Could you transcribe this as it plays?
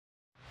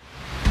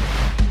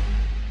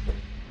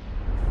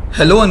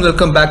Hello and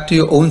welcome back to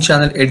your own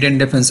channel Indian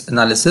Defense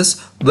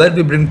Analysis, where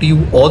we bring to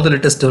you all the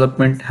latest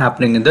development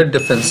happening in the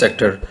defense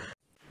sector.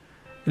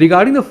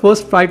 Regarding the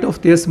first flight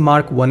of Tejas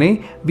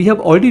MK1A, we have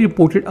already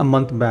reported a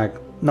month back.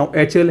 Now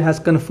HAL has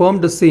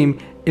confirmed the same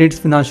in its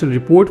financial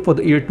report for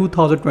the year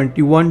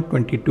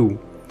 2021-22.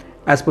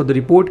 As per the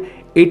report,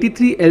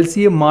 83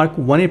 LCA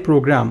MK1A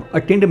program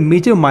attained a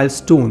major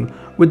milestone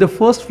with the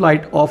first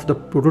flight of the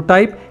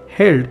prototype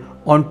held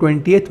on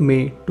 20th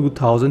May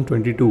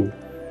 2022.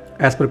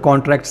 As per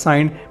contract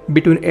signed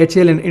between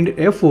HAL and Indian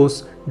Air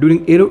Force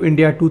during Aero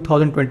India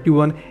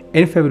 2021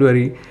 in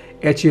February,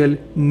 HAL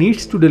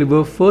needs to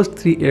deliver first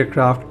 3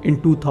 aircraft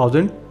in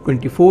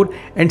 2024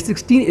 and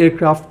 16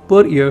 aircraft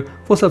per year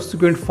for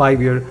subsequent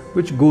 5 years,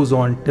 which goes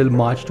on till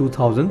March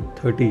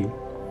 2030.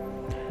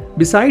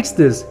 Besides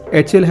this,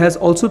 HAL has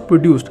also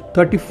produced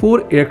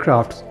 34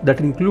 aircrafts that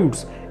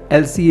includes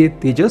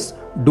LCA Tejas,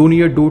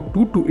 Dornier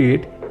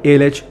Do228,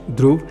 ALH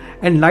Dhruv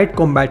and light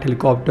combat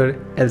helicopter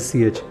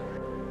LCH.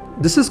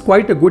 This is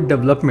quite a good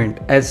development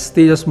as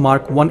Tejas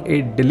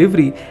MK1A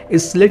delivery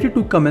is slated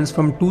to commence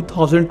from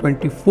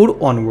 2024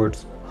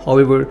 onwards.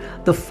 However,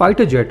 the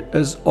fighter jet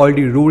is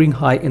already roaring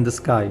high in the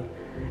sky.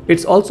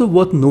 It's also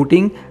worth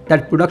noting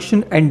that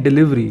production and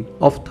delivery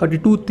of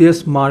 32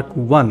 Tejas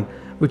MK1,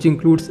 which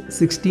includes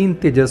 16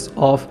 Tejas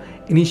of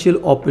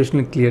initial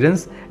operational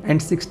clearance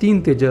and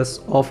 16 Tejas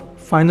of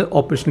final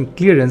operational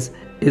clearance,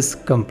 is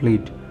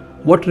complete.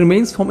 What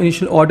remains from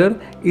initial order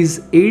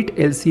is 8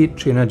 LCA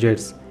trainer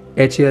jets.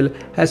 HAL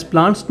has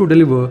plans to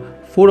deliver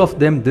 4 of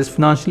them this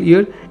financial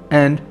year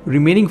and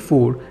remaining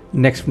 4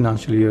 next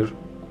financial year.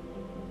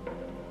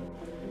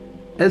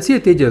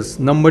 LCA Tejas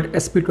numbered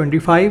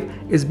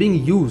SP25 is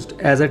being used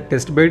as a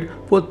testbed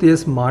for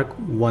Tejas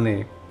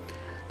MK1A.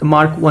 The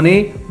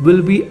MK1A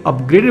will be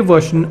upgraded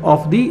version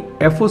of the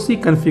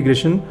FOC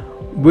configuration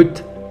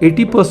with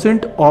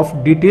 80%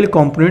 of detailed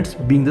components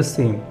being the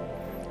same.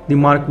 The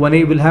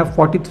MK1A will have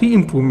 43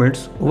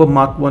 improvements over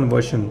Mk1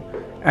 version.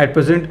 At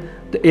present,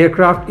 the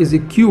aircraft is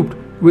equipped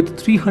with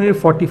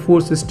 344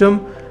 systems,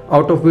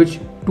 out of which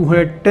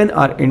 210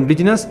 are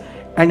indigenous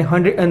and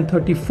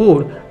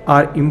 134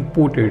 are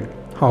imported.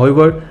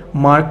 However,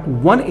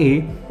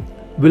 MK1A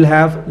will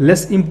have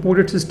less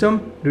imported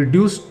system,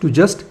 reduced to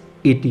just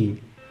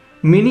 80.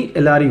 Many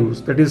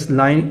LRUs, that is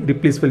line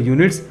replaceable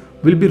units,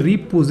 will be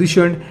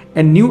repositioned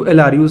and new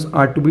LRUs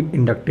are to be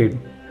inducted.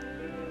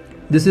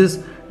 This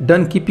is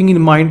done keeping in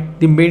mind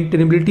the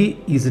maintainability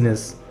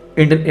easiness.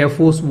 Indian Air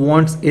Force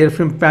wants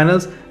airframe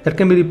panels that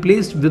can be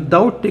replaced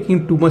without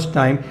taking too much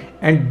time,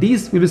 and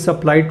these will be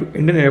supplied to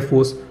Indian Air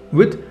Force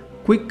with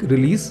quick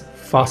release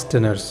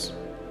fasteners.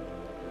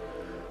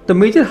 The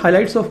major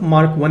highlights of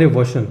MK1A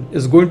version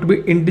is going to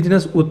be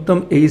indigenous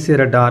Uttam AESA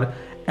radar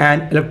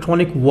and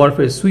electronic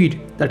warfare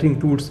suite that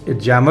includes a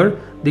jammer,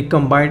 the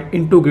combined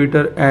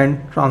integrator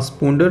and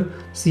transponder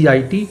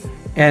CIT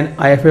and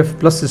IFF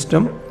plus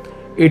system,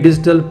 a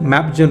digital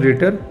map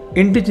generator,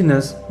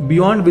 indigenous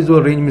beyond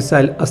visual range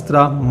missile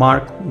ASTRA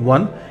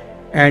MK1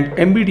 and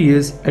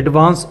MBDA's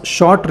advanced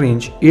short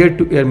range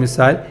air-to-air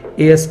missile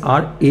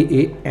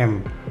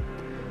ASRAAM.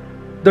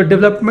 The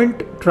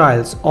development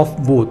trials of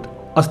both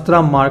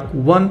ASTRA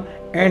MK1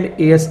 and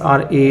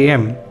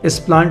ASRAAM is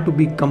planned to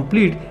be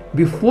complete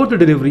before the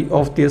delivery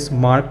of this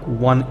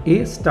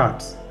MK1A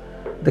starts.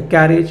 The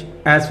carriage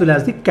as well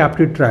as the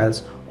captive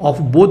trials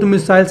of both the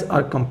missiles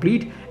are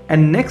complete,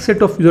 and next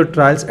set of user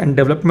trials and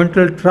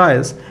developmental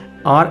trials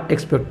are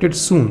expected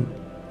soon.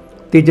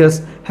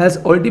 Tejas has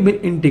already been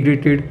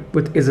integrated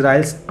with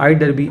Israel's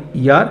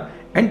IWER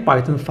and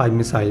Python 5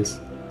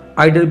 missiles.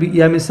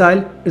 IWER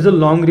missile is a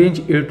long-range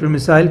air-to-air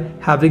missile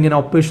having an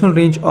operational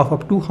range of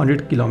up to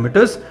 100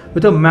 km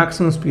with a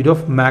maximum speed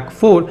of Mach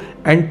 4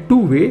 and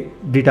two-way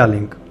data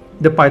link.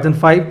 The Python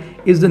 5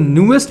 is the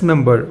newest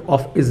member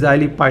of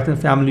Israeli Python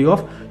family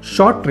of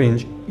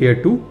short-range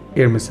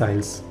air-to-air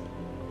missiles.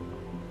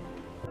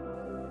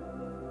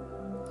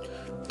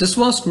 This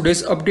was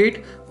today's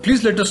update.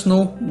 Please let us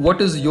know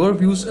what is your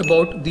views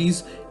about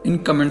these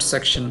in comment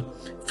section.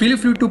 Feel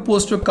free to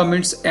post your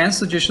comments and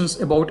suggestions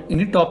about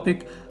any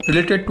topic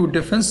related to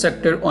defense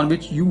sector on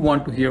which you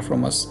want to hear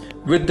from us.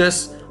 With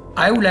this,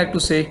 I would like to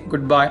say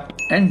goodbye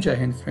and Jai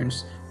Hind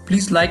friends.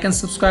 Please like and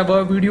subscribe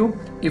our video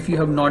if you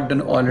have not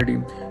done already.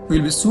 We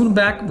will be soon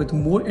back with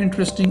more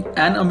interesting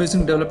and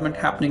amazing development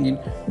happening in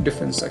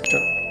defense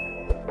sector.